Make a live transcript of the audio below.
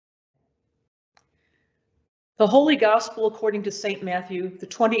The Holy Gospel according to St. Matthew, the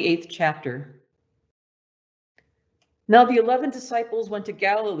 28th chapter. Now the 11 disciples went to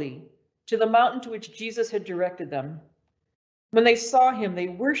Galilee, to the mountain to which Jesus had directed them. When they saw him, they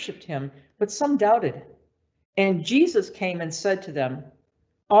worshipped him, but some doubted. And Jesus came and said to them,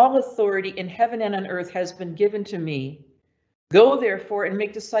 "All authority in heaven and on earth has been given to me. Go therefore and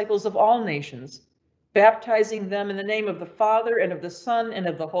make disciples of all nations, baptizing them in the name of the Father and of the Son and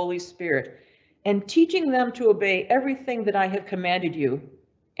of the Holy Spirit, and teaching them to obey everything that I have commanded you.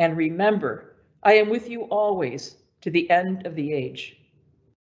 And remember, I am with you always to the end of the age."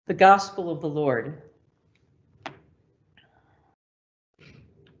 The Gospel of the Lord.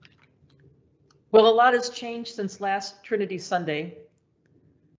 Well, a lot has changed since last Trinity Sunday.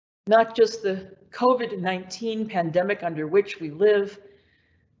 Not just the COVID-19 pandemic under which we live,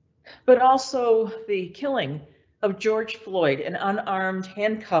 but also the killing of George Floyd, an unarmed,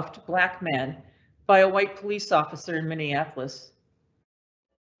 handcuffed Black man, by a white police officer in Minneapolis.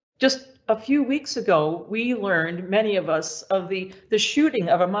 Just a few weeks ago, we learned, many of us, of the shooting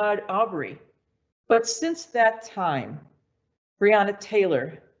of Ahmaud Arbery. But since that time, Breonna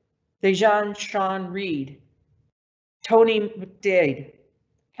Taylor, Dejan Sean Reed, Tony McDade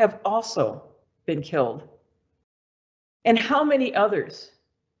have also been killed. And how many others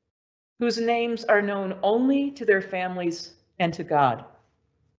whose names are known only to their families and to God?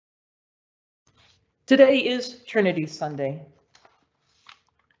 Today is Trinity Sunday.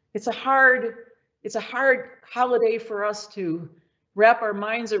 It's a hard holiday for us to wrap our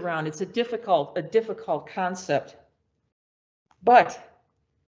minds around. It's a difficult concept. But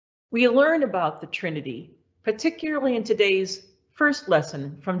we learn about the Trinity, particularly in today's first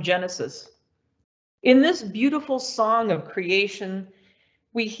lesson from Genesis. In this beautiful song of creation,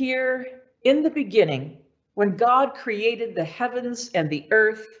 we hear, "In the beginning, when God created the heavens and the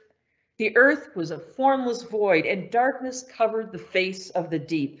earth was a formless void, and darkness covered the face of the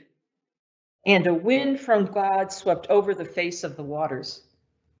deep. And a wind from God swept over the face of the waters.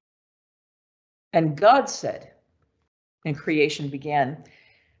 And God said," and creation began.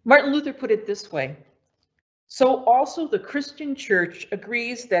 Martin Luther put it this way: "So also the Christian Church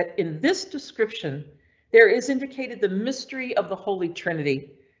agrees that in this description there is indicated the mystery of the Holy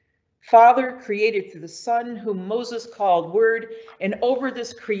Trinity. Father created through the Son, whom Moses called Word, and over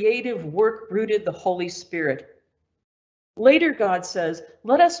this creative work brooded the Holy Spirit. Later, God says,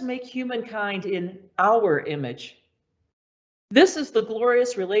 'Let us make humankind in our image.' This is the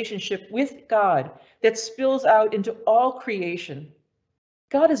glorious relationship with God that spills out into all creation.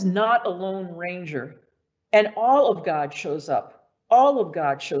 God is not a lone ranger, and all of God shows up. All of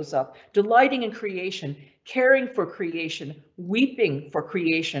God shows up, delighting in creation, caring for creation, weeping for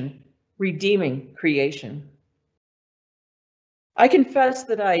creation, redeeming creation." I confess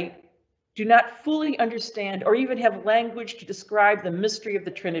that I do not fully understand or even have language to describe the mystery of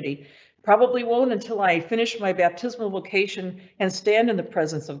the Trinity. Probably won't until I finish my baptismal vocation and stand in the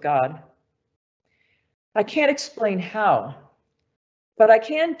presence of God. I can't explain how, but I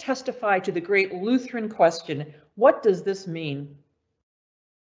can testify to the great Lutheran question: what does this mean?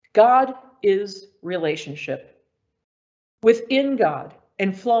 God is relationship. Within God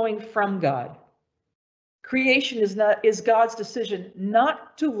and flowing from God. Creation is God's decision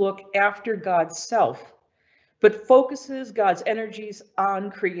not to look after God's self, but focuses God's energies on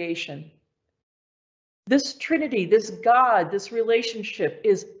creation. This Trinity, this God, this relationship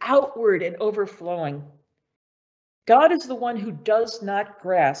is outward and overflowing. God is the one who does not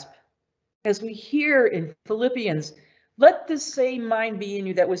grasp. As we hear in Philippians, "Let this same mind be in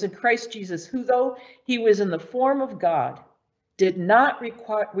you that was in Christ Jesus, who though he was in the form of God, did not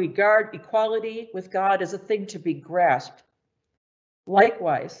regard equality with God as a thing to be grasped.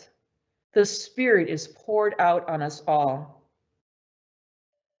 Likewise, the Spirit is poured out on us all."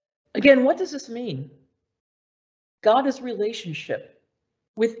 Again, what does this mean? God is relationship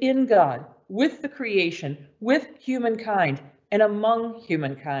within God, with the creation, with humankind, and among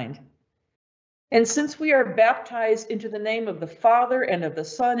humankind. And since we are baptized into the name of the Father and of the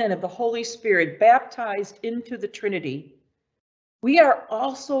Son and of the Holy Spirit, baptized into the Trinity, we are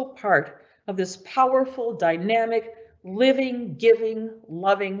also part of this powerful, dynamic, living, giving,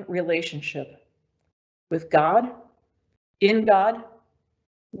 loving relationship with God, in God,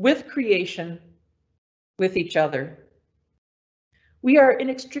 with creation, with each other. We are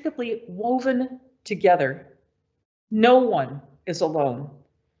inextricably woven together. No one is alone.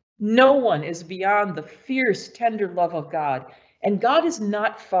 No one is beyond the fierce, tender love of God, and God is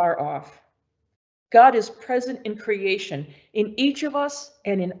not far off. God is present in creation, in each of us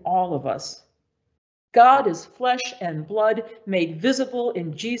and in all of us. God is flesh and blood made visible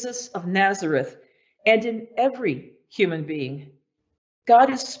in Jesus of Nazareth, and in every human being. God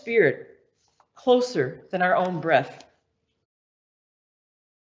is spirit, closer than our own breath.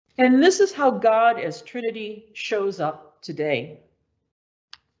 And this is how God as Trinity shows up today.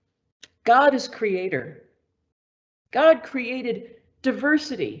 God is creator. God created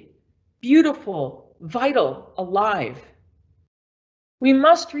diversity, beautiful, vital, alive. We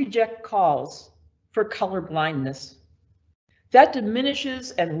must reject calls for color blindness. That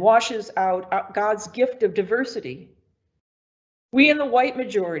diminishes and washes out God's gift of diversity. We in the white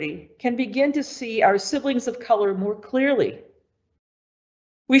majority can begin to see our siblings of color more clearly.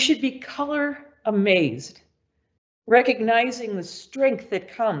 We should be color amazed, recognizing the strength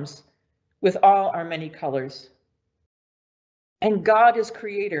that comes with all our many colors. And God as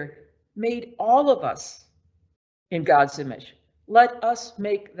creator made all of us in God's image. Let us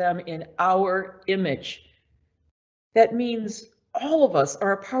make them in our image. That means all of us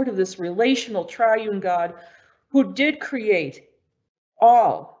are a part of this relational triune God who did create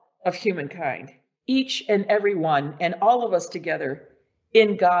all of humankind, each and every one, and all of us together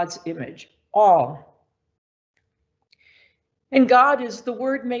in God's image, all. And God is the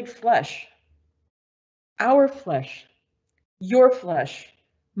Word made flesh, our flesh, your flesh,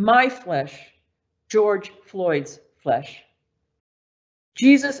 my flesh, George Floyd's flesh.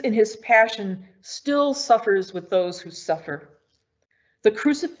 Jesus in his passion still suffers with those who suffer. The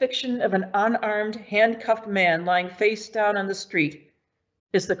crucifixion of an unarmed, handcuffed man lying face down on the street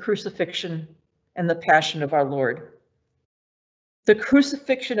is the crucifixion and the passion of our Lord. The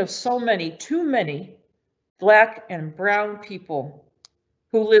crucifixion of so many, too many, Black and brown people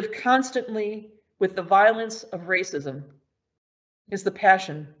who live constantly with the violence of racism is the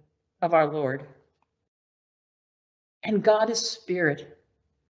passion of our Lord. And God is spirit.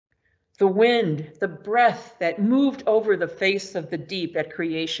 The wind, the breath that moved over the face of the deep at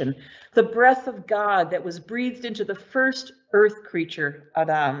creation, the breath of God that was breathed into the first earth creature,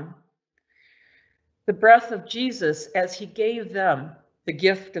 Adam. The breath of Jesus as he gave them the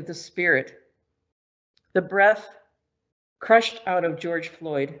gift of the Spirit. The breath crushed out of George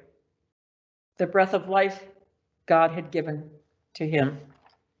Floyd. The breath of life God had given to him.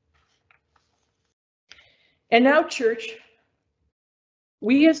 And now, church,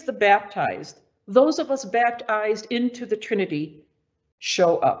 we as the baptized, those of us baptized into the Trinity,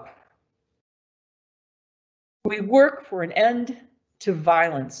 show up. We work for an end to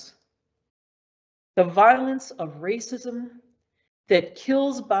violence. The violence of racism that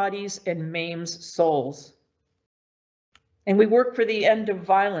kills bodies and maims souls. And we work for the end of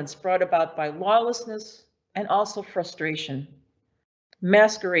violence brought about by lawlessness and also frustration,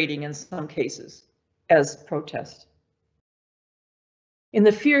 masquerading in some cases as protest. In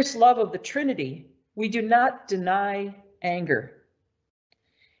the fierce love of the Trinity, we do not deny anger.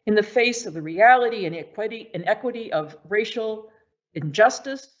 In the face of the reality and inequity of racial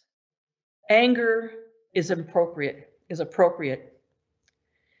injustice, anger is appropriate.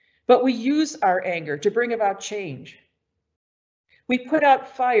 But we use our anger to bring about change. We put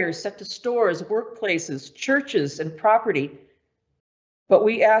out fires set to stores, workplaces, churches, and property, but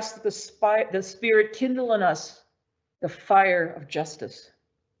we ask that the Spirit kindle in us the fire of justice.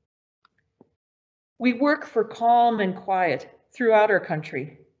 We work for calm and quiet throughout our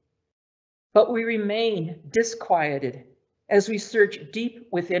country, but we remain disquieted as we search deep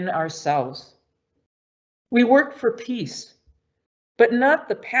within ourselves. We work for peace, but not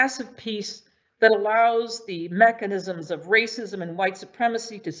the passive peace that allows the mechanisms of racism and white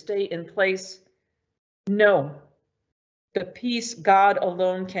supremacy to stay in place. No, the peace God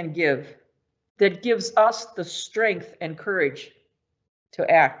alone can give, that gives us the strength and courage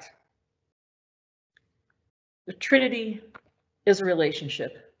to act. The Trinity is a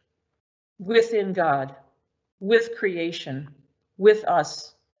relationship within God, with creation, with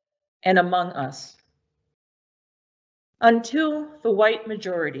us, and among us. Until the white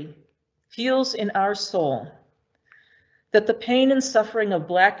majority feels in our soul that the pain and suffering of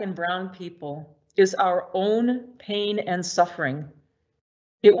Black and brown people is our own pain and suffering,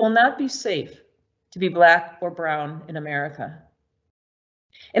 it will not be safe to be Black or brown in America.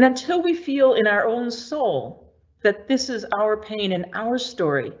 And until we feel in our own soul that this is our pain and our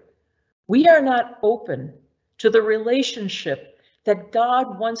story, we are not open to the relationship that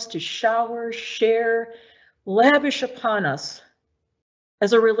God wants to shower, share, lavish upon us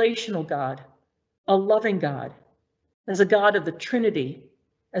as a relational God, a loving God, as a God of the Trinity,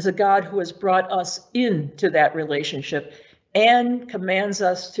 as a God who has brought us into that relationship and commands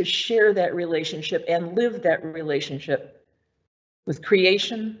us to share that relationship and live that relationship with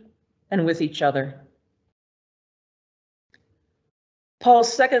creation and with each other.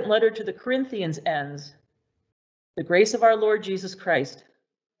 Paul's second letter to the Corinthians ends, "The grace of our Lord Jesus Christ,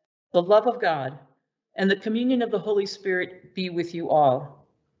 the love of God, and the communion of the Holy Spirit be with you all."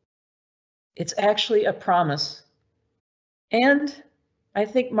 It's actually a promise, and I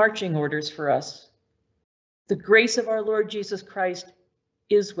think marching orders for us. The grace of our Lord Jesus Christ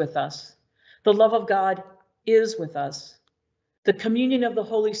is with us. The love of God is with us. The communion of the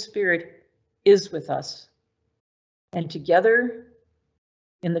Holy Spirit is with us. And together,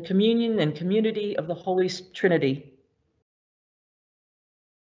 in the communion and community of the Holy Trinity,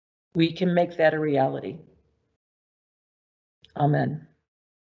 we can make that a reality. Amen.